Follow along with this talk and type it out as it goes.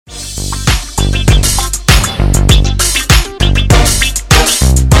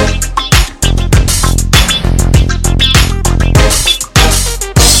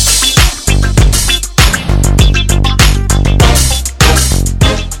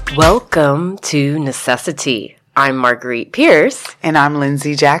Welcome to Necessity. I'm Marguerite Pierce. And I'm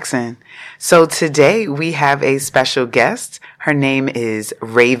Lindsay Jackson. So today we have a special guest. Her name is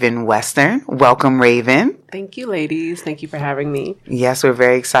Raven Western. Welcome, Raven. Thank you, ladies. Thank you for having me. Yes, we're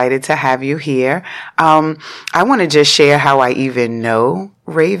very excited to have you here. I want to just share how I even know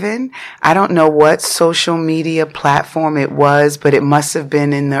Raven. I don't know what social media platform it was, but it must have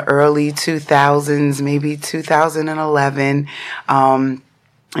been in the early 2000s, maybe 2011.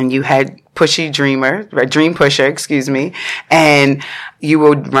 And you had Dream Pusher, and you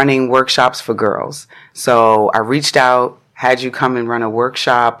were running workshops for girls. So I reached out, had you come and run a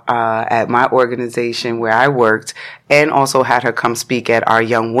workshop at my organization where I worked, and also had her come speak at our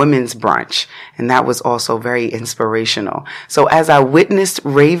Young Women's Brunch. And that was also very inspirational. So as I witnessed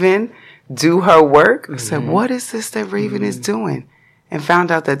Raven do her work, I said, what is this that Raven is doing? And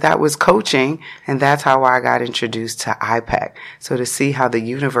found out that was coaching, and that's how I got introduced to IPEC. So to see how the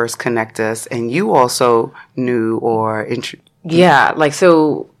universe connect us, and you also knew or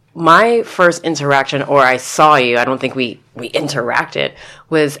so my first interaction, or I saw you, I don't think we interacted,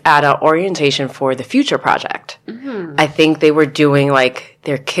 was at an orientation for the Future Project. Mm-hmm. I think they were doing like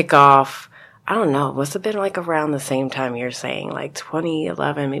their kickoff, I don't know, must have been like around the same time you're saying, like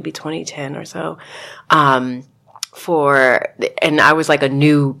 2011, maybe 2010 or so. And I was like a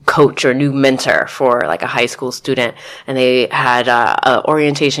new coach or new mentor for like a high school student, and they had a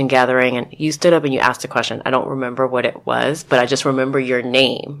orientation gathering, and you stood up and you asked a question. I don't remember what it was, but I just remember your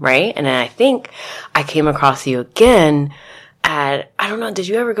name, right? And then I think I came across you again at, I don't know, did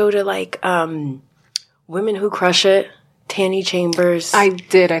you ever go to like Women Who Crush It? Tanny Chambers? I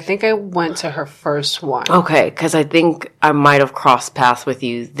did. I think I went to her first one. Okay, because I think I might have crossed paths with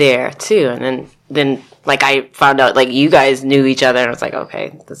you there too, and then like I found out like you guys knew each other, and I was like,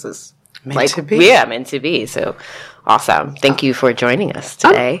 okay, this is meant to be. Yeah, meant to be. So awesome! Thank you for joining us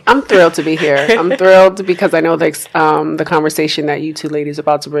today. I'm thrilled to be here. I'm thrilled because I know the conversation that you two ladies are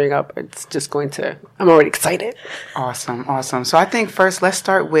about to bring up. It's just I'm already excited. Awesome. So I think first let's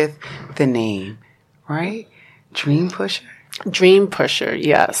start with the name, right? Dream Pusher? Dream Pusher,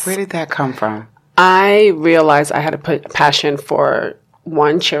 yes. Where did that come from? I realized I had a passion for,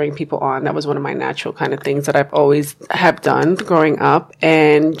 one, cheering people on. That was one of my natural kind of things that I've always have done growing up.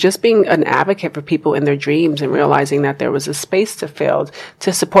 And just being an advocate for people in their dreams and realizing that there was a space to fill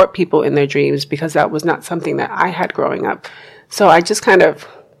to support people in their dreams, because that was not something that I had growing up. So I just kind of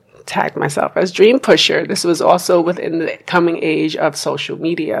tagged myself as Dream Pusher. This was also within the coming age of social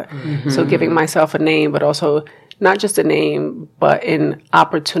media. Mm-hmm. So giving myself a name, but also not just a name, but an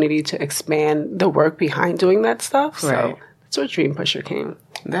opportunity to expand the work behind doing that stuff. Right. So that's where Dream Pusher came.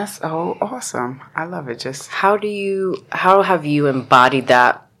 That's awesome. I love it. Just how have you embodied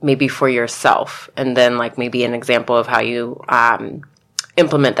that maybe for yourself, and then like maybe an example of how you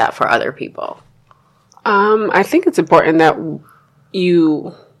implement that for other people? I think it's important that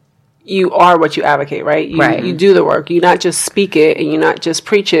you are what you advocate, right? You do the work. You not just speak it and you not just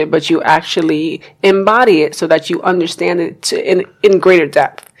preach it, but you actually embody it so that you understand it in greater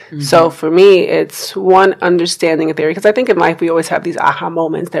depth. Mm-hmm. So for me, it's one, understanding a theory, because I think in life we always have these aha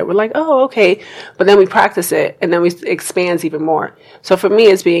moments that we're like, oh, okay, but then we practice it and then it expands even more. So for me,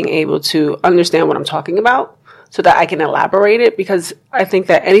 it's being able to understand what I'm talking about so that I can elaborate it, because I think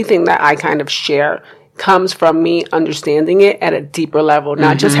that anything that I kind of share comes from me understanding it at a deeper level,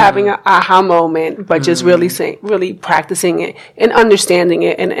 not just having an aha moment, but just really practicing it and understanding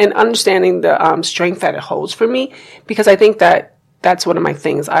it and understanding the strength that it holds for me. Because I think that that's one of my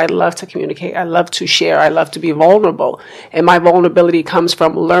things. I love to communicate. I love to share. I love to be vulnerable. And my vulnerability comes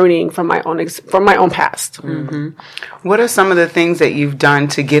from learning from my own past. Mm-hmm. What are some of the things that you've done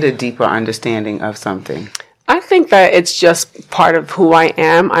to get a deeper understanding of something? I think that it's just part of who I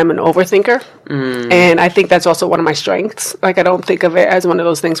am. I'm an overthinker. And I think that's also one of my strengths. Like, I don't think of it as one of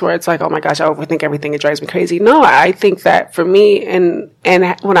those things where it's like, oh my gosh, I overthink everything. It drives me crazy. No, I think that for me, and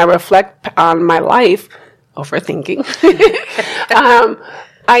when I reflect on my life, overthinking,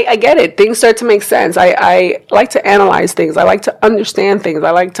 I get it. Things start to make sense. I like to analyze things. I like to understand things.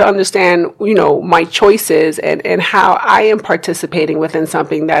 I like to understand, my choices and how I am participating within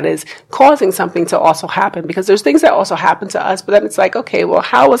something that is causing something to also happen. Because there's things that also happen to us, but then it's like, okay, well,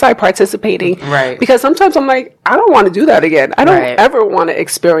 how was I participating? Right. Because sometimes I'm like, I don't want to do that again. I don't ever want to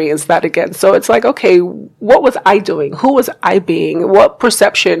experience that again. So it's like, okay, what was I doing? Who was I being? What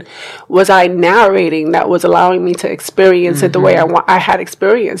perception was I narrating that was allowing me to experience it the way I had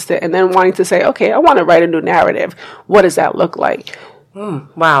experienced it? And then wanting to say, okay, I want to write a new narrative. What does that look like?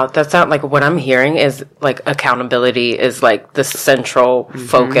 Wow, that's not like what I'm hearing is like accountability is like the central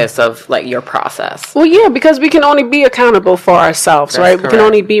focus of like your process. Well, yeah, because we can only be accountable for ourselves, right? correct. We can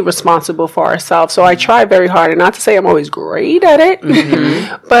only be responsible for ourselves. So I try very hard, and not to say I'm always great at it,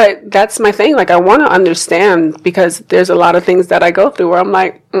 but that's my thing. Like I want to understand, because there's a lot of things that I go through where I'm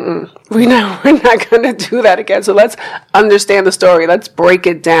like, we're not going to do that again. So let's understand the story. Let's break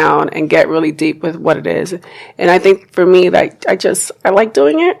it down and get really deep with what it is. And I think for me, like I like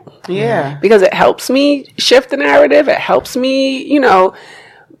doing it. Yeah. Because it helps me shift the narrative. It helps me,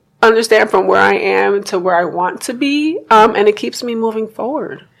 understand from where I am to where I want to be. And it keeps me moving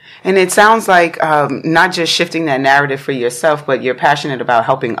forward. And it sounds like not just shifting that narrative for yourself, but you're passionate about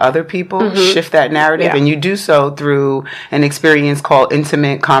helping other people shift that narrative. Yeah. And you do so through an experience called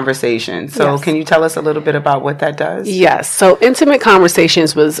Intimate Conversations. So can you tell us a little bit about what that does? Yes. So Intimate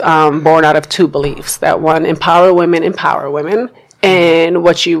Conversations was born out of two beliefs. That one, empower women. And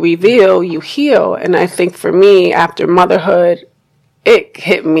what you reveal, you heal. And I think for me, after motherhood, it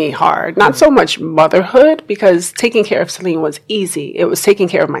hit me hard. Not so much motherhood, because taking care of Celine was easy. It was taking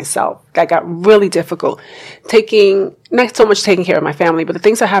care of myself. That got really difficult. Not so much taking care of my family, but the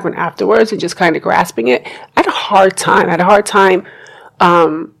things that happened afterwards and just kind of grasping it. I had a hard time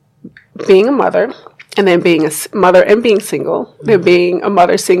being a mother, and then being a mother and being single, then being a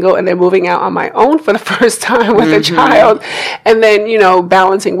mother single, and then moving out on my own for the first time with a child, and then,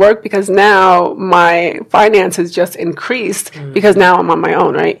 balancing work, because now my finances just increased because now I'm on my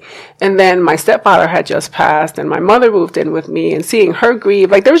own, right? And then my stepfather had just passed, and my mother moved in with me, and seeing her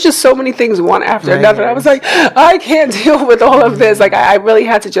grieve, like there was just so many things one after another. I was like, I can't deal with all of this. Like I really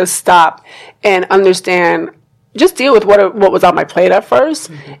had to just stop and understand, just deal with what was on my plate at first,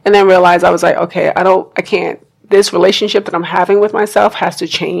 and then realize I was like, okay, I can't, this relationship that I'm having with myself has to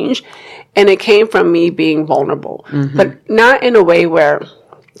change. And it came from me being vulnerable, but not in a way where,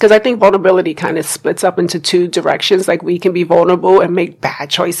 because I think vulnerability kind of splits up into two directions. Like we can be vulnerable and make bad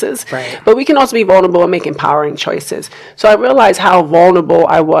choices, but we can also be vulnerable and make empowering choices. So I realized how vulnerable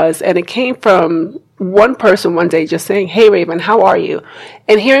I was, and it came from one person one day just saying, "Hey, Raven, how are you?"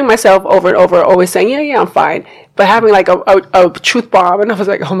 And hearing myself over and over, always saying, yeah, I'm fine. But having like a truth bomb. And I was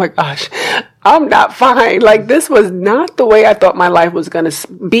like, oh my gosh, I'm not fine. Like this was not the way I thought my life was going to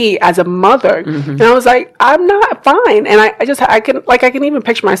be as a mother. And I was like, I'm not fine. And I can even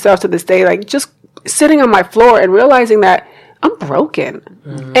picture myself to this day, like just sitting on my floor and realizing that I'm broken.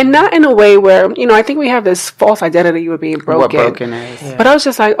 And not in a way where, I think we have this false identity of being broken. What broken is. Yeah. But I was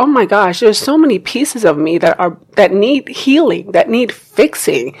just like, oh my gosh, there's so many pieces of me that need healing, that need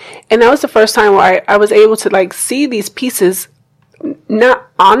fixing. And that was the first time where I was able to like see these pieces not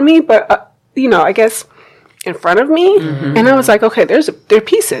on me, but, I guess in front of me. And I was like, okay, there are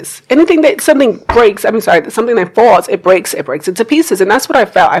pieces. Anything that something that falls, it breaks into pieces. And that's what I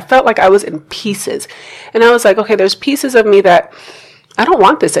felt. I felt like I was in pieces. And I was like, okay, there's pieces of me that I don't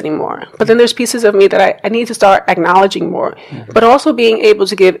want this anymore. But then there's pieces of me that I need to start acknowledging more. But also being able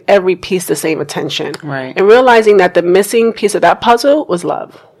to give every piece the same attention. Right. And realizing that the missing piece of that puzzle was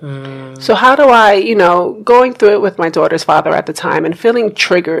love. So how do I, going through it with my daughter's father at the time and feeling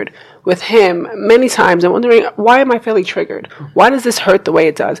triggered with him many times and wondering, why am I feeling triggered? Why does this hurt the way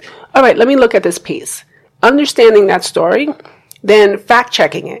it does? All right, let me look at this piece. Understanding that story, then fact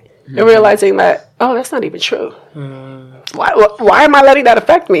checking it and realizing that, oh, that's not even true. Why am I letting that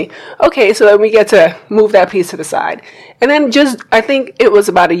affect me? Okay, so then we get to move that piece to the side. And then I think it was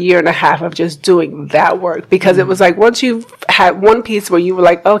about 1.5 years of just doing that work, because it was like once you've had one piece where you were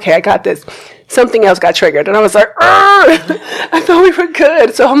like, okay, I got this, something else got triggered. And I was like, I thought we were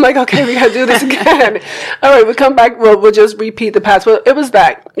good. So I'm like, okay, we got to do this again. All right, we come back, we'll just repeat the past. Well, it was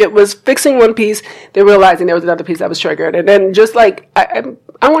that. It was fixing one piece, then realizing there was another piece that was triggered. And then just like,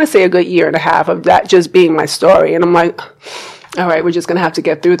 I want to say 1.5 years of that just being my story. And I'm like, all right, we're just going to have to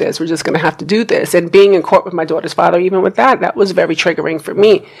get through this. We're just going to have to do this. And being in court with my daughter's father, even with that was very triggering for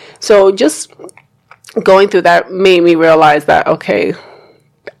me. So just going through that made me realize that, okay,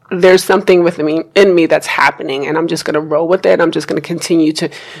 there's something in me that's happening, and I'm just going to roll with it. I'm just going to continue to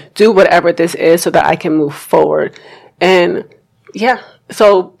do whatever this is so that I can move forward. And yeah,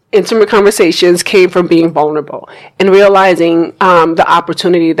 so Intimate Conversations came from being vulnerable and realizing the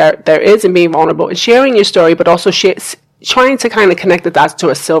opportunity that there is in being vulnerable and sharing your story, but also trying to kind of connect the dots to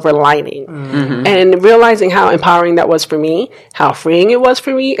a silver lining, and realizing how empowering that was for me, how freeing it was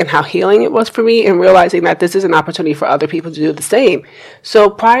for me, and how healing it was for me, and realizing that this is an opportunity for other people to do the same.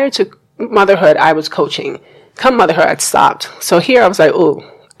 So prior to motherhood, I was coaching. Come motherhood, I'd stopped. So here I was like, ooh,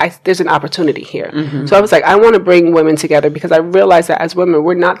 there's an opportunity here. So I was like, I want to bring women together, because I realized that as women,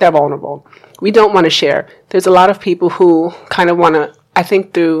 we're not that vulnerable. We don't want to share. There's a lot of people who kind of want to I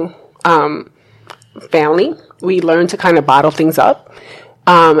think through family, we learn to kind of bottle things up.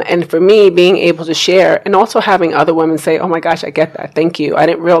 And for me, being able to share and also having other women say, oh my gosh, I get that. Thank you. I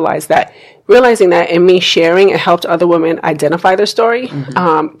didn't realize that. Realizing that in me sharing, it helped other women identify their story,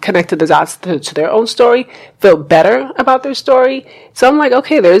 connect to the dots to their own story, feel better about their story. So I'm like,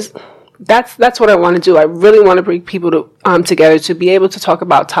 okay, that's what I want to do. I really want to bring people together to be able to talk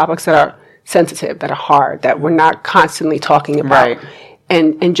about topics that are sensitive, that are hard, that we're not constantly talking about. Right.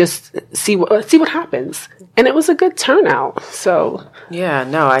 And just see what happens. And it was a good turnout. So yeah,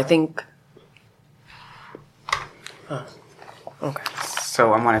 no, I think. Okay.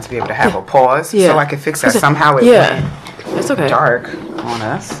 So I wanted to be able to have a pause so I could fix that. Somehow it went it's okay. dark on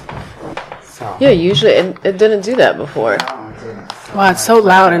us. So yeah, usually it didn't do that before. No, it didn't. Wow, it's so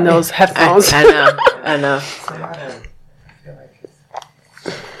loud in those headphones. I know. I know.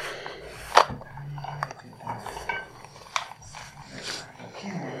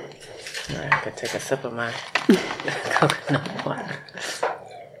 I could take a sip of my coconut water.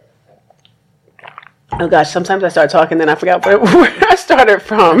 Oh gosh, sometimes I start talking, then I forgot where I started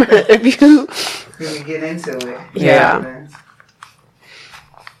from. If you get into it. Yeah.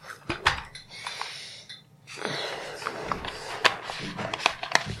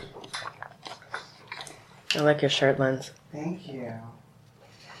 I like your shirt, Lens. Thank you.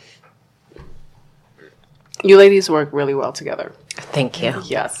 You ladies work really well together. Thank you.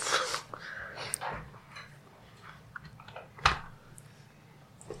 Yes.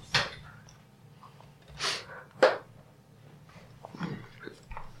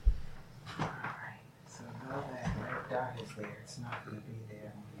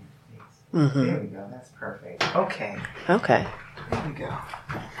 There we go. That's perfect. Okay. Okay. There we go. All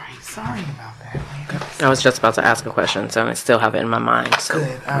right. Sorry about that. I was just about to ask a question, so I still have it in my mind. So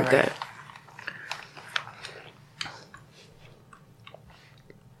good. We're good.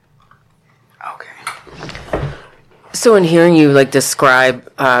 Okay. So in hearing you describe,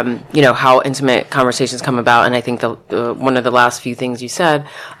 how intimate conversations come about, and I think the one of the last few things you said,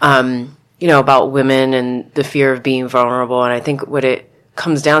 about women and the fear of being vulnerable, and I think what it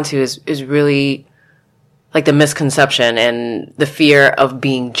comes down to is really the misconception and the fear of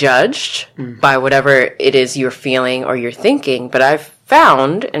being judged by whatever it is you're feeling or you're thinking. But I've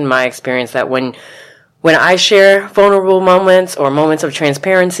found in my experience that when I share vulnerable moments or moments of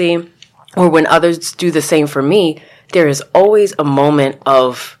transparency, or when others do the same for me, there is always a moment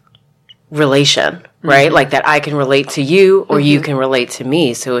of relation, right? Like that I can relate to you or you can relate to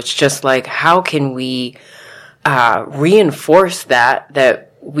me. So it's just how can we reinforce that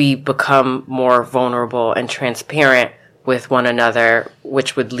we become more vulnerable and transparent with one another,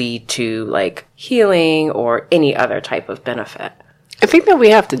 which would lead to healing or any other type of benefit. I think that we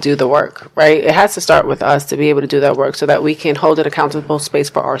have to do the work, right? It has to start with us to be able to do that work so that we can hold an accountable space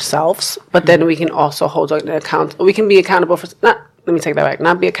for ourselves, but then we can also hold an account. We can be accountable for, let me take that back,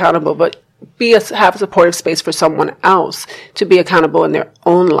 not be accountable, but have a supportive space for someone else to be accountable in their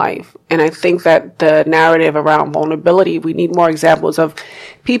own life. And I think that the narrative around vulnerability, we need more examples of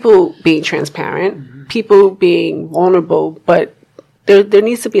people being transparent, people being vulnerable, but there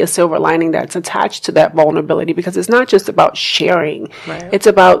needs to be a silver lining that's attached to that vulnerability, because it's not just about sharing. Right. It's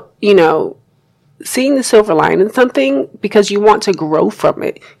about, seeing the silver line in something because you want to grow from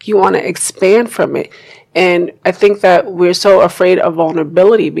it. You want to expand from it. And I think that we're so afraid of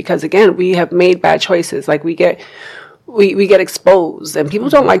vulnerability because, again, we have made bad choices. We get exposed, and people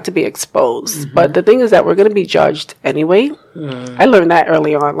don't like to be exposed. But the thing is that we're going to be judged anyway. I learned that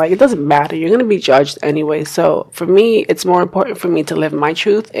early on. It doesn't matter. You're going to be judged anyway. So for me, it's more important for me to live my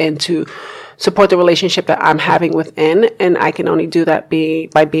truth and to support the relationship that I'm having within. And I can only do that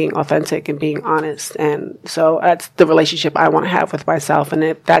by being authentic and being honest. And so that's the relationship I want to have with myself. And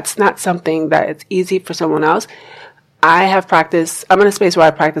if that's not something that it's easy for someone else, I'm in a space where I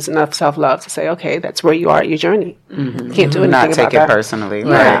practice enough self-love to say, okay, that's where you are at your journey. You can't do anything not take about that. It personally.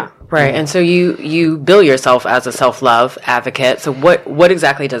 Right. Right. And so you bill yourself as a self-love advocate. So what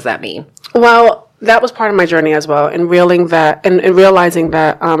exactly does that mean? Well, that was part of my journey as well, and realizing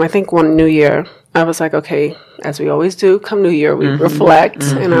that I think one New Year, I was like, okay, as we always do, come New Year, we reflect.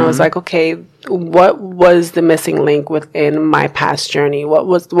 And I was like, okay, what was the missing link within my past journey?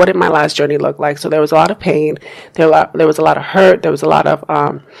 What did my last journey look like? So there was a lot of pain. There was a lot of hurt. There was a lot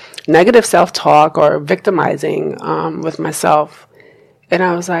of negative self-talk or victimizing with myself. And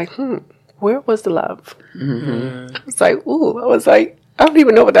I was like, where was the love? I was like, I don't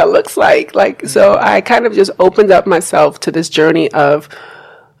even know what that looks like. So I kind of just opened up myself to this journey of,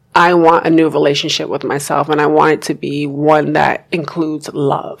 I want a new relationship with myself, and I want it to be one that includes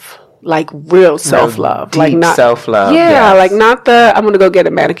love. like real self-love, like not self-love. Yeah, yes. Like not the I'm going to go get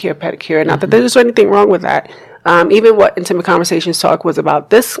a manicure, pedicure. Not that there's anything wrong with that. Even what Intimate Conversations talk was about,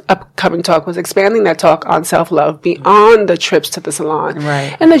 this upcoming talk was expanding that talk on self-love beyond the trips to the salon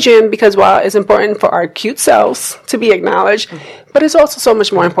and the gym, because while it's important for our cute selves to be acknowledged, but it's also so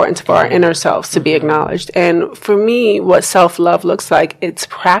much more important for our inner selves to be acknowledged. And for me, what self-love looks like, it's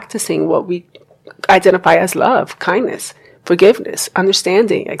practicing what we identify as love, kindness, forgiveness,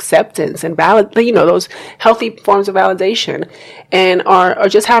 understanding, acceptance, and those healthy forms of validation, and are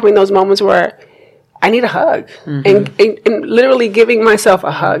just having those moments where I need a hug, and literally giving myself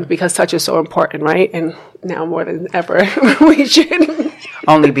a hug, because touch is so important, right? And now more than ever, we should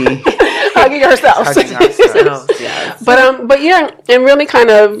only be hugging ourselves. Yes. But yeah, and really kind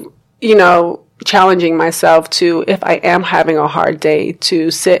of, challenging myself to, if I am having a hard day,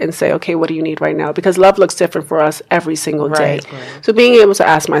 to sit and say, okay, what do you need right now? Because love looks different for us every single day. Right. So being able to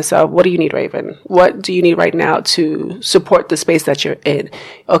ask myself, what do you need, Raven? What do you need right now to support the space that you're in?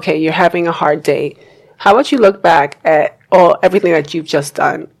 Okay, you're having a hard day. How about you look back at everything that you've just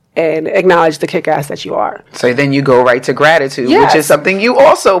done and acknowledge the kick-ass that you are? So then you go right to gratitude, which is something you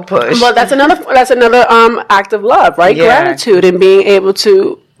also push. Well, that's another act of love, right? Yeah. Gratitude, and being able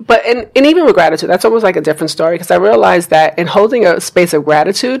to. But and even with gratitude, that's almost like a different story, because I realized that in holding a space of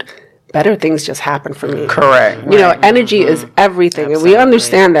gratitude, better things just happen for me. Correct. Energy is everything. Absolutely. And we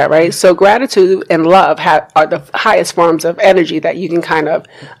understand that, right? So gratitude and love are the highest forms of energy that you can kind of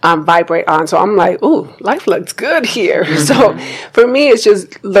vibrate on. So I'm like, ooh, life looks good here. So for me, it's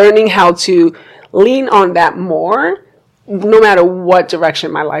just learning how to lean on that more, no matter what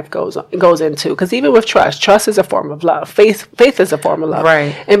direction my life goes into. Because even with trust is a form of love. Faith is a form of love.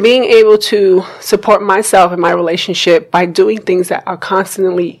 Right. And being able to support myself and my relationship by doing things that are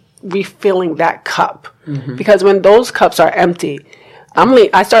constantly refilling that cup, because when those cups are empty,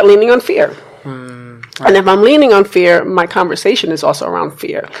 I start leaning on fear. Right. And if I'm leaning on fear, my conversation is also around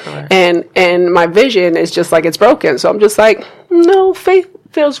fear. Correct. And my vision is just like, it's broken. So I'm just like, no, faith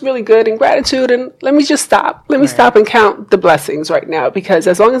feels really good, and gratitude, and let me just stop. Let me stop and count the blessings right now, because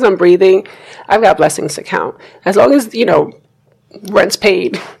as long as I'm breathing, I've got blessings to count. As long as, rent's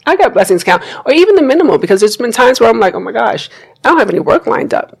paid, I got blessings to count, or even the minimal, because there's been times where I'm like, oh my gosh, I don't have any work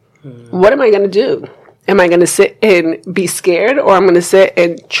lined up. What am I going to do? Am I going to sit and be scared, or I'm going to sit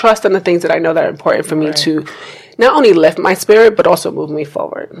and trust on the things that I know that are important for me to not only lift my spirit, but also move me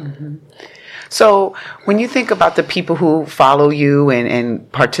forward? So when you think about the people who follow you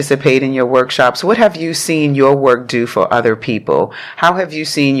and participate in your workshops, what have you seen your work do for other people? How have you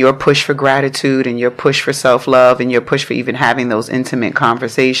seen your push for gratitude and your push for self-love and your push for even having those intimate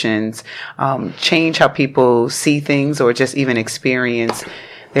conversations change how people see things or just even experience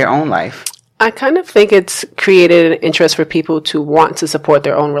their own life? I kind of think it's created an interest for people to want to support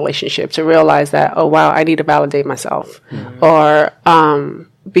their own relationship, to realize that, oh, wow, I need to validate myself, or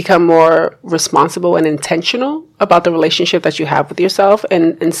become more responsible and intentional about the relationship that you have with yourself,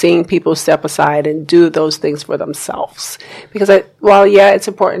 and seeing people step aside and do those things for themselves. Because it's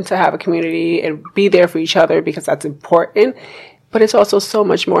important to have a community and be there for each other, because that's important, but it's also so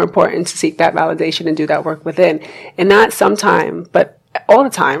much more important to seek that validation and do that work within. And not sometime, but all the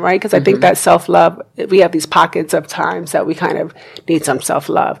time, right? Because I think that self-love, we have these pockets of times that we kind of need some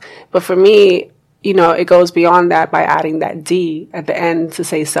self-love. But for me, it goes beyond that by adding that D at the end to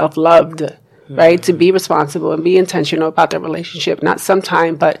say self-loved, right? To be responsible and be intentional about the relationship, not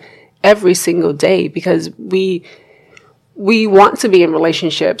sometime, but every single day, because we want to be in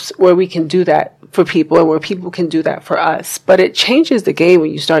relationships where we can do that for people and where people can do that for us. But it changes the game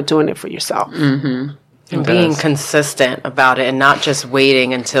when you start doing it for yourself. And being consistent about it, and not just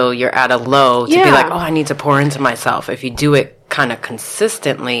waiting until you're at a low to be like, oh, I need to pour into myself. If you do it kind of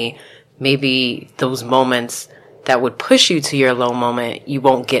consistently, maybe those moments that would push you to your low moment, you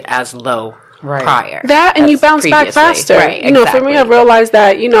won't get as low prior. That, and you bounce back faster. Right, exactly. For me, I've realized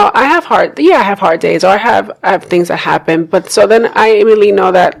that, I have hard days, or I have things that happen, but so then I immediately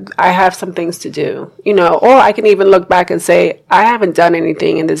know that I have some things to do, or I can even look back and say, I haven't done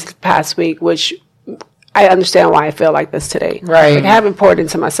anything in this past week, which I understand why I feel like this today. Right. Like, I haven't poured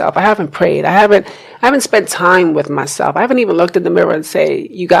into myself. I haven't prayed. I haven't spent time with myself. I haven't even looked in the mirror and say,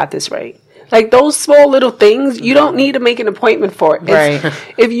 you got this, right? Like, those small little things, you don't need to make an appointment for it. Right.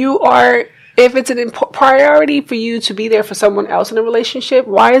 If it's a priority for you to be there for someone else in a relationship,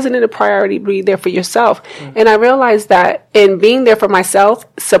 why isn't it a priority to be there for yourself? And I realized that in being there for myself,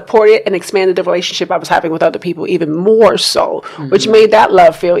 supported and expanded the relationship I was having with other people even more so, which made that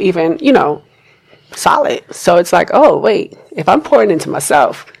love feel even, solid. So it's like, oh, wait, if I'm pouring into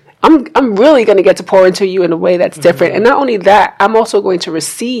myself I'm really going to get to pour into you in a way that's different. And not only that, I'm also going to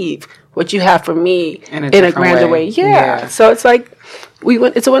receive what you have for me in a grander way. Yeah. So it's like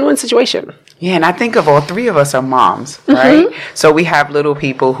it's a win-win situation. Yeah, and I think of all three of us are moms, right? So we have little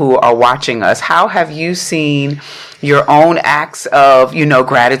people who are watching us. How have you seen your own acts of,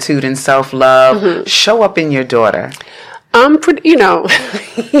 gratitude and self-love show up in your daughter? Pretty,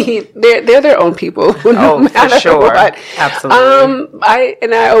 they're their own people. No matter for sure. What. Absolutely.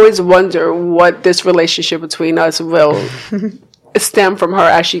 I always wonder what this relationship between us will stem from her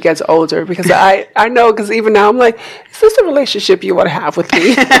as she gets older, because I know, because even now I'm like, is this a relationship you want to have with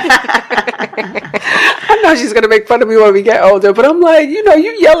me? I know she's going to make fun of me when we get older, but I'm like, you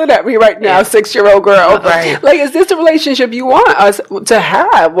yelling at me right now, 6-year-old girl. Right. Like, is this the relationship you want us to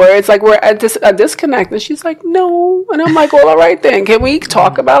have, where it's like we're at a disconnect? And she's like, no. And I'm like, well, all right then. Can we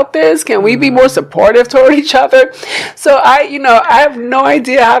talk about this? Can we be more supportive toward each other? So I have no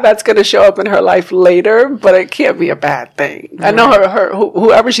idea how that's going to show up in her life later, but it can't be a bad thing. I know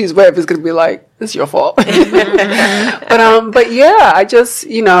whoever she's with is going to be like, it's your fault. But yeah, I just,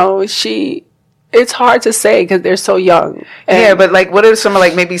 it's hard to say because they're so young. Yeah, but like, what are some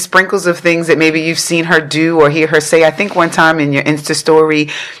maybe sprinkles of things that maybe you've seen her do or hear her say? I think one time in your Insta story,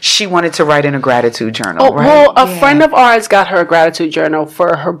 she wanted to write in a gratitude journal, right? Well, a friend of ours got her a gratitude journal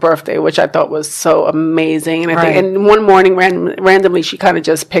for her birthday, which I thought was so amazing. And I think, and one morning randomly, she kind of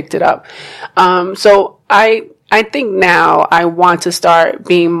just picked it up. So I think now I want to start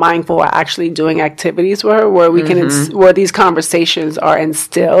being mindful of actually doing activities with her where we can, where these conversations are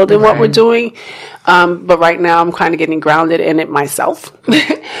instilled in what we're doing. But right now I'm kind of getting grounded in it myself.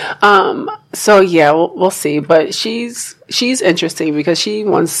 So yeah, we'll see. But she's interesting because she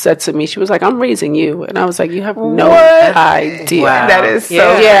once said to me, she was like, I'm raising you. And I was like, you have no idea. Wow. That is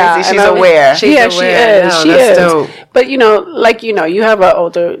so crazy. She's aware. She is. She is. Dope. But you have an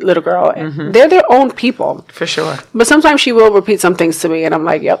older little girl. And they're their own people. For sure. But sometimes she will repeat some things to me and I'm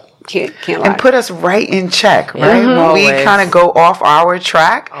like, yep, can't lie. And put us right in check, right? When we kind of go off our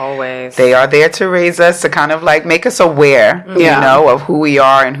track. Always. They are there to raise us, to kind of make us aware, of who we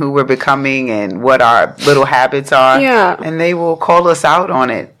are and who we're becoming and what our little habits are. Yeah. And they will call us out on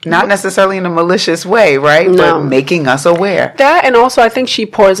it. Not necessarily in a malicious way, right? No. But making us aware. That, and also I think she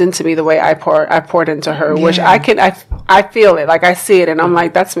pours into me the way I poured into her, which I feel it. Like I see it and I'm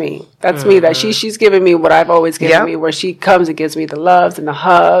like, that's me. That's me. That she's giving me what I've always given me, where she comes and gives me the loves and the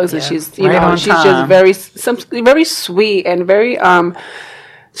hugs and she's, she's just very sweet and very,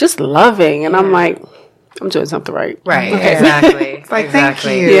 just loving. And I'm like, I'm doing something right. Right. Okay. Exactly. Exactly. Thank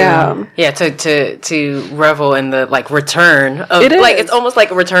you. Yeah. Yeah. To revel in the return of it's almost like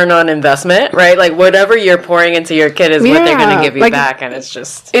a return on investment, right? Like whatever you're pouring into your kid is what they're going to give you back. And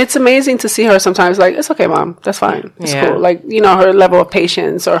it's amazing to see her sometimes it's okay, Mom. That's fine. It's cool. Her level of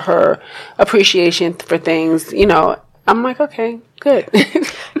patience or her appreciation for things, I'm like, okay, good.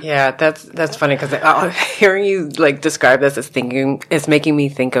 Yeah, that's funny because hearing you describe this it's making me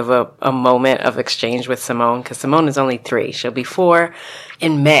think of a moment of exchange with Simone, because Simone is only 3. She'll be 4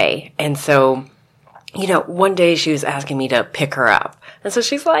 in May. And so, one day she was asking me to pick her up. And so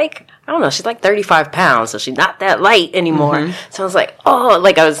she's like, I don't know, she's 35 pounds, so she's not that light anymore. So I was like,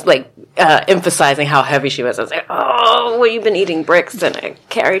 emphasizing how heavy she was. I was like, oh, well, you've been eating bricks. And I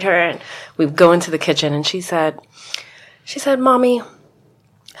carried her and we go into the kitchen and she said, Mommy,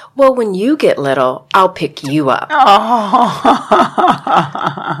 well, when you get little, I'll pick you up. Oh.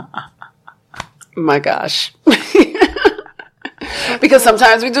 My gosh. Because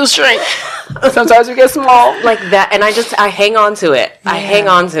sometimes we do shrink. Sometimes we get small. Like that. And I hang on to it. Yeah. I hang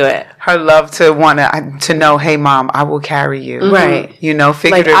on to it. Her love to want to know, hey, Mom, I will carry you. Right.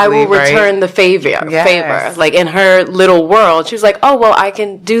 Figuratively, I will return the favor. Yes. In her little world, she was like, oh, well, I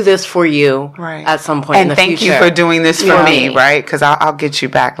can do this for you at some point in the future. And thank you for doing this for me, right? Because I'll get you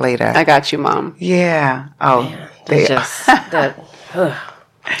back later. I got you, Mom. Yeah. Oh, they just that.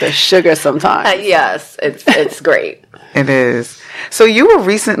 The sugar sometimes. Yes, it's great. It is. So you were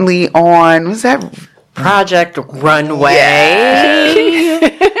recently on, was that Project Runway? Yeah.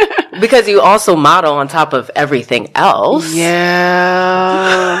 Because you also model on top of everything else.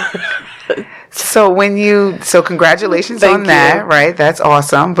 Yeah. So congratulations on that, right? That's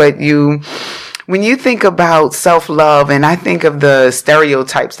awesome. But when you think about self-love, and I think of the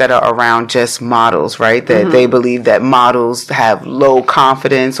stereotypes that are around just models, right? That they believe that models have low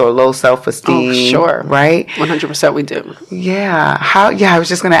confidence or low self-esteem. Oh, sure. Right? 100% we do. Yeah. I was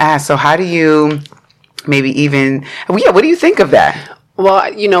just going to ask, so how do you what do you think of that?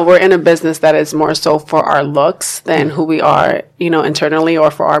 Well, we're in a business that is more so for our looks than who we are, internally or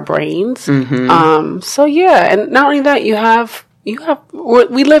for our brains. So yeah, and not only that, you have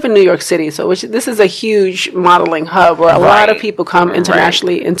we live in New York City, so this is a huge modeling hub where a lot of people come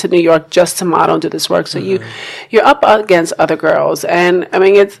internationally into New York just to model and do this work. So you're up against other girls, and I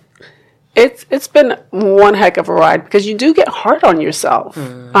mean it's been one heck of a ride because you do get hard on yourself.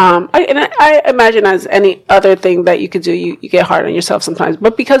 I imagine as any other thing that you could do, you get hard on yourself sometimes.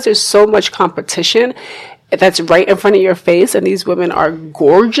 But because there's so much competition that's right in front of your face, and these women are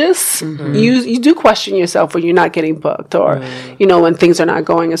gorgeous, you do question yourself when you're not getting booked, or when things are not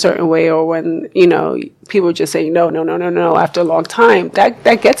going a certain way, or when people just say no after a long time.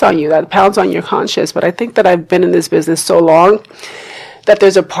 That gets on you, that pounds on your conscience. But I think that I've been in this business so long that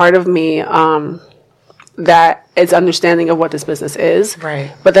there's a part of me that is understanding of what this business is.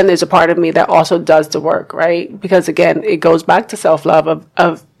 Right. But then there's a part of me that also does the work, right? Because again, it goes back to self-love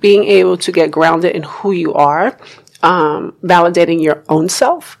of being able to get grounded in who you are, validating your own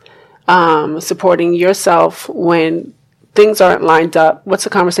self, supporting yourself when things aren't lined up. What's the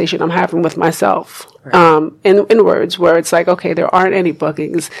conversation I'm having with myself? Right. In words where it's like, okay, there aren't any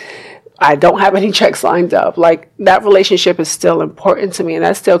bookings. I don't have any checks lined up. Like, that relationship is still important to me, and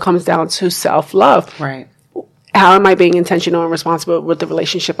that still comes down to self-love. Right. How am I being intentional and responsible with the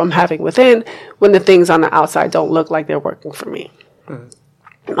relationship I'm having within when the things on the outside don't look like they're working for me?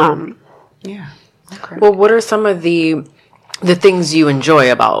 Yeah. Okay. Well, what are some of the things you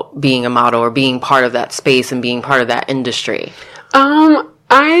enjoy about being a model or being part of that space and being part of that industry?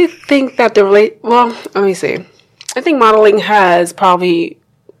 I think that let me see. I think modeling has probably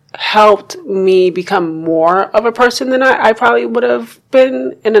helped me become more of a person than I probably would have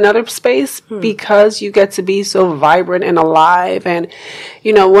been in another space, because you get to be so vibrant and alive. And,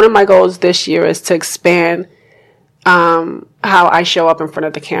 one of my goals this year is to expand how I show up in front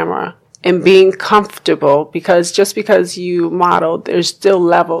of the camera and being comfortable, because just because you model, there's still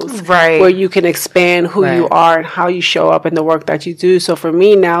levels where you can expand who you are and how you show up in the work that you do. So for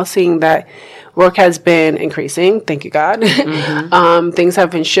me now, seeing that work has been increasing, thank you God. Things have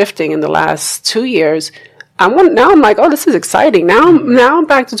been shifting in the last 2 years. I'm like, oh, this is exciting. Now I'm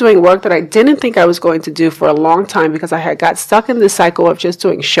back to doing work that I didn't think I was going to do for a long time, because I had got stuck in this cycle of just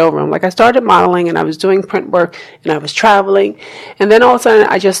doing showroom. Like, I started modeling and I was doing print work and I was traveling, and then all of a sudden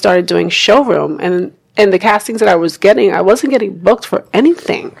I just started doing showroom, and the castings that I was getting, I wasn't getting booked for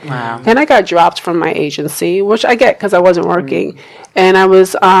anything. Wow. Then I got dropped from my agency, which I get because I wasn't working. And I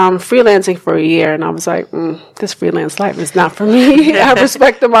was freelancing for a year, and I was like, this freelance life is not for me. I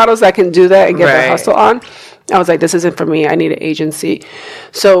respect the models that can do that and get their hustle on. I was like, this isn't for me. I need an agency.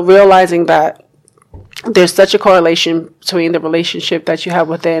 So realizing that there's such a correlation between the relationship that you have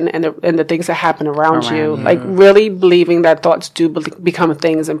within and the things that happen around you. Like, really believing that thoughts do become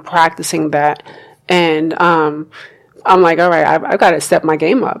things and practicing that. And I'm like, all right, I've got to step my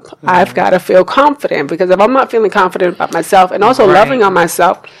game up. I've got to feel confident, because if I'm not feeling confident about myself and also loving on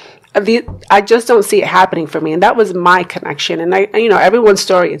myself, I just don't see it happening for me. And that was my connection. And everyone's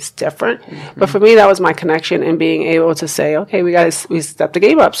story is different, but for me, that was my connection, and being able to say, okay, we step the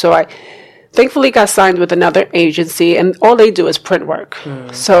game up. So I thankfully got signed with another agency, and all they do is print work.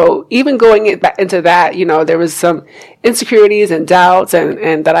 So even going into that, there was some insecurities and doubts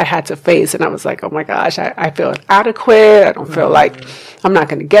and that I had to face. And I was like, oh my gosh, I feel inadequate. I don't feel like I'm not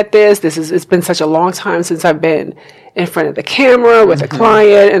going to get this. It's been such a long time since I've been in front of the camera with a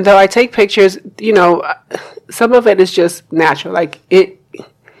client. And though I take pictures, some of it is just natural. Like,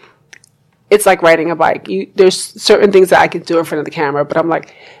 it's like riding a bike. There's certain things that I can do in front of the camera, but I'm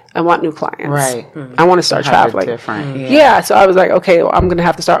like, I want new clients. Right. I want to start traveling. Different. Yeah. So I was like, okay, well, I'm going to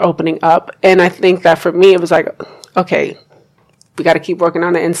have to start opening up. And I think that for me, it was like, okay, we got to keep working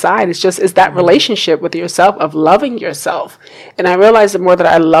on the inside. It's that relationship with yourself, of loving yourself. And I realized the more that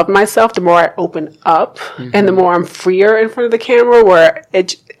I love myself, the more I open up, and the more I'm freer in front of the camera, where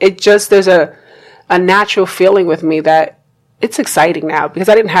there's a natural feeling with me that it's exciting now, because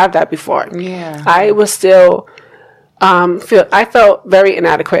I didn't have that before. Yeah. I was still, I felt very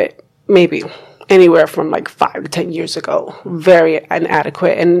inadequate, maybe anywhere from like 5 to 10 years ago, very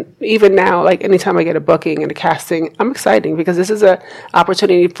inadequate. And even now, like, anytime I get a booking and a casting, I'm excited, because this is a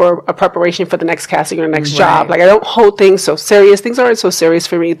opportunity for a preparation for the next casting or the next job. Like, I don't hold things so serious. Things aren't so serious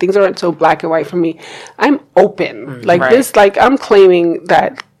for me. Things aren't so black and white for me. I'm open. I'm claiming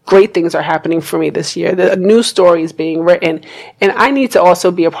that great things are happening for me this year. The new story is being written, and I need to also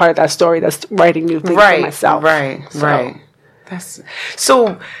be a part of that story that's writing new things for myself. Right.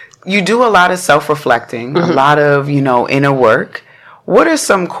 So you do a lot of self-reflecting, a lot of, inner work. What are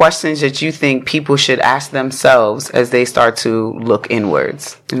some questions that you think people should ask themselves as they start to look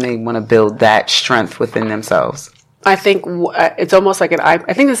inwards and they want to build that strength within themselves? I think it's almost like I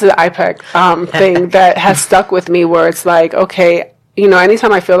think this is an IPEC thing that has stuck with me, where it's like, okay,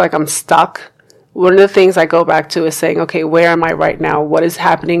 anytime I feel like I'm stuck, one of the things I go back to is saying, okay, where am I right now? What is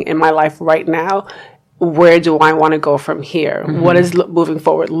happening in my life right now? Where do I want to go from here? Mm-hmm. What does moving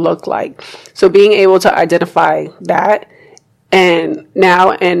forward look like? So being able to identify that, and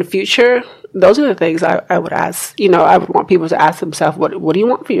now and future, those are the things I would ask. I would want people to ask themselves, what do you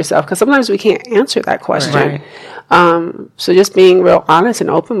want for yourself? Because sometimes we can't answer that question. Right. So just being real honest and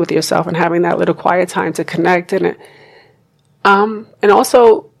open with yourself, and having that little quiet time to connect, and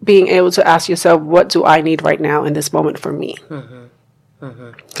also being able to ask yourself, what do I need right now in this moment for me? Mm-hmm.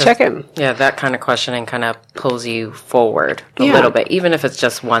 Mm-hmm. Check in. Yeah, that kind of questioning kind of pulls you forward a little bit, even if it's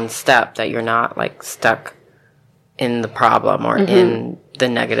just one step, that you're not like stuck in the problem or in the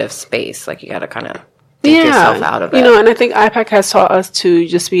negative space. Like, you got to kind of think yourself out of it. And I think IPEC has taught us to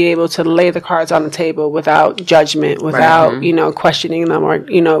just be able to lay the cards on the table without judgment, without, questioning them or,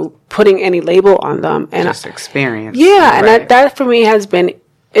 putting any label on them. And just experience. Yeah, and that for me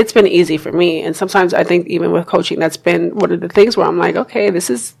it's been easy for me. And sometimes I think even with coaching, that's been one of the things where I'm like, okay,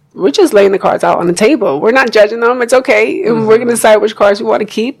 we're just laying the cards out on the table. We're not judging them. It's okay. And we're going to decide which cards we want to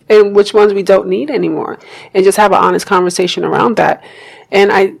keep and which ones we don't need anymore. And just have an honest conversation around that.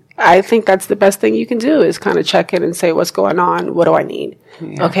 And I think that's the best thing you can do, is kind of check in and say, what's going on? What do I need?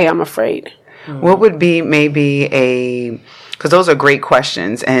 Yeah. Okay, I'm afraid. What would be maybe because those are great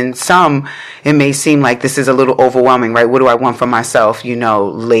questions, and some, it may seem like this is a little overwhelming, right? What do I want for myself,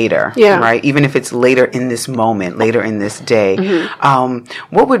 later, right? Even if it's later in this moment, later in this day.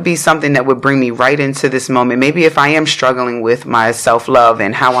 Mm-hmm. What would be something that would bring me right into this moment? Maybe if I am struggling with my self-love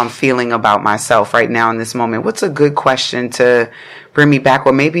and how I'm feeling about myself right now in this moment, what's a good question to bring me back?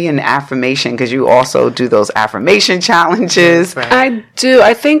 Or maybe an affirmation, because you also do those affirmation challenges. Right. I do.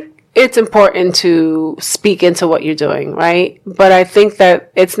 I think it's important to speak into what you're doing, right? But I think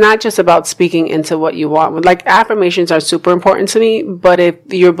that it's not just about speaking into what you want. Like, affirmations are super important to me, but if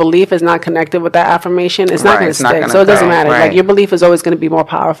your belief is not connected with that affirmation, it's not going to stick. So it doesn't matter. Right. Like, your belief is always going to be more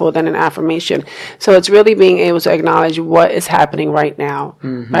powerful than an affirmation. So it's really being able to acknowledge what is happening right now,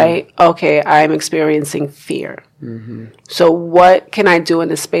 right? Okay, I'm experiencing fear. Mm-hmm. So what can I do in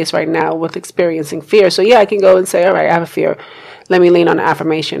this space right now with experiencing fear? So I can go and say, all right, I have a fear. Let me lean on an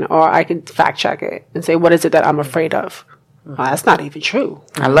affirmation, or I could fact check it and say, what is it that I'm afraid of? Well, that's not even true.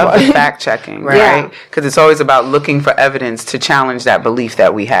 I love the fact checking, right? Because it's always about looking for evidence to challenge that belief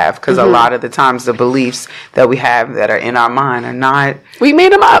that we have. Because a lot of the times the beliefs that we have that are in our mind are not... We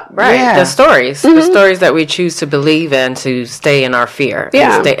made them up. Right. Yeah. The stories that we choose to believe in to stay in our fear.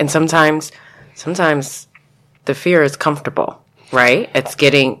 Yeah. And sometimes the fear is comfortable. Right? It's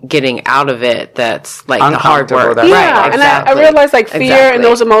getting out of it that's like the hard work. Right, exactly. And I realize like fear and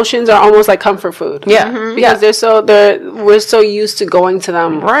those emotions are almost like comfort food. Yeah. Because we're so used to going to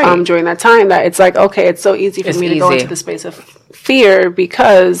them during that time that it's like, okay, it's so easy for me to go into the space of fear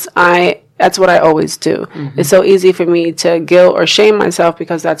because that's what I always do. Mm-hmm. It's so easy for me to guilt or shame myself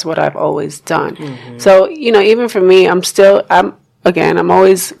because that's what I've always done. Mm-hmm. So, even for me, I'm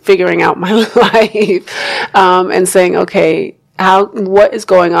always figuring out my life and saying, okay, what is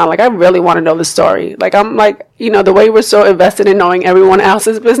going on? Like, I really want to know the story. Like, I'm like, the way we're so invested in knowing everyone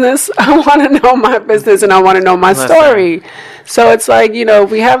else's business, I want to know my business and I want to know my story. So it's like,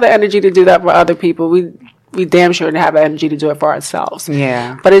 we have the energy to do that for other people. We damn sure have the energy to do it for ourselves.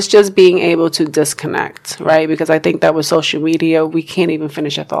 Yeah. But it's just being able to disconnect, right? Because I think that with social media, we can't even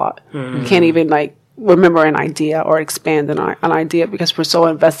finish a thought. Mm-hmm. We can't even remember an idea or expand an idea because we're so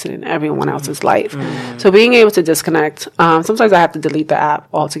invested in everyone else's life. Mm-hmm. So being able to disconnect, sometimes I have to delete the app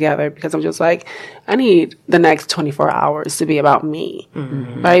altogether because I'm just like, I need the next 24 hours to be about me,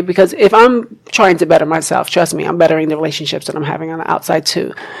 right? Because if I'm trying to better myself, trust me, I'm bettering the relationships that I'm having on the outside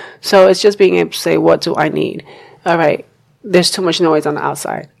too. So it's just being able to say, what do I need? All right, there's too much noise on the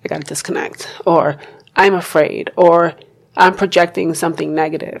outside. I got to disconnect. Or I'm afraid. Or I'm projecting something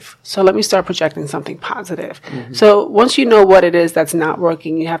negative. So let me start projecting something positive. Mm-hmm. So once you know what it is that's not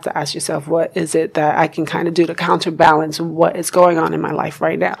working, you have to ask yourself, what is it that I can kind of do to counterbalance what is going on in my life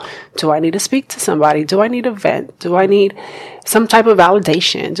right now? Do I need to speak to somebody? Do I need a vent? Do I need some type of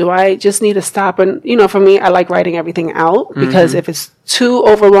validation? Do I just need to stop? And, for me, I like writing everything out because if it's too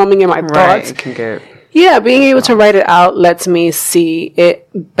overwhelming in my thoughts, it can get... Yeah, being able to write it out lets me see it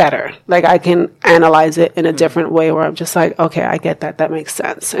better. Like, I can analyze it in a different way where I'm just like, okay, I get that. That makes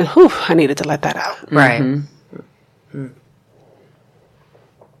sense. And I needed to let that out. Right. Mm-hmm.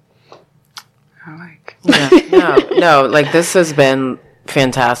 I like. Yeah. No, like, this has been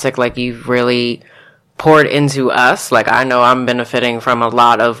fantastic. Like, you've really poured into us. Like, I know I'm benefiting from a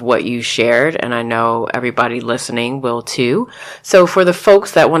lot of what you shared, and I know everybody listening will too. So for the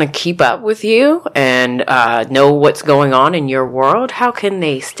folks that want to keep up with you and know what's going on in your world, how can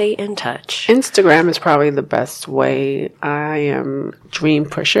they stay in touch? Instagram is probably the best way. I am Dream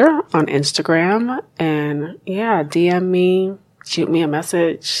Pusher on Instagram, and yeah, DM me, shoot me a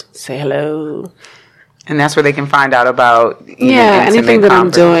message, say hello. And that's where they can find out about anything that I'm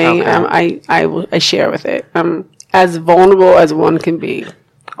doing. Okay. I share with it. I'm as vulnerable as one can be.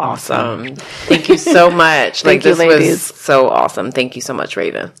 Awesome. Thank you so much. Thank you, ladies. Was so awesome. Thank you so much,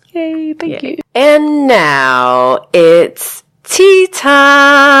 Raven. Yay, thank you. And now it's tea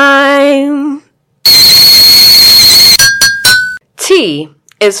time. T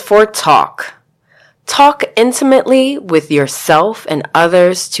is for talk. Talk intimately with yourself and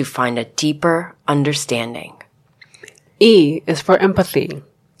others to find a deeper understanding. E is for empathy,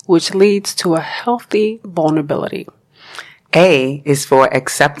 which leads to a healthy vulnerability. A is for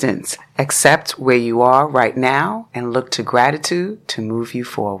acceptance. Accept where you are right now and look to gratitude to move you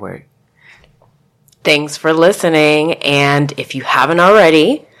forward. Thanks for listening. And if you haven't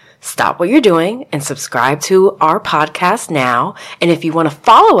already, stop what you're doing and subscribe to our podcast now. And if you want to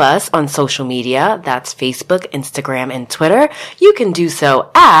follow us on social media, that's Facebook, Instagram, and Twitter, you can do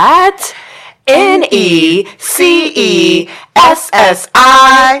so at NECESSIT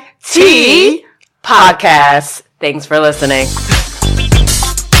Podcast. Thanks for listening.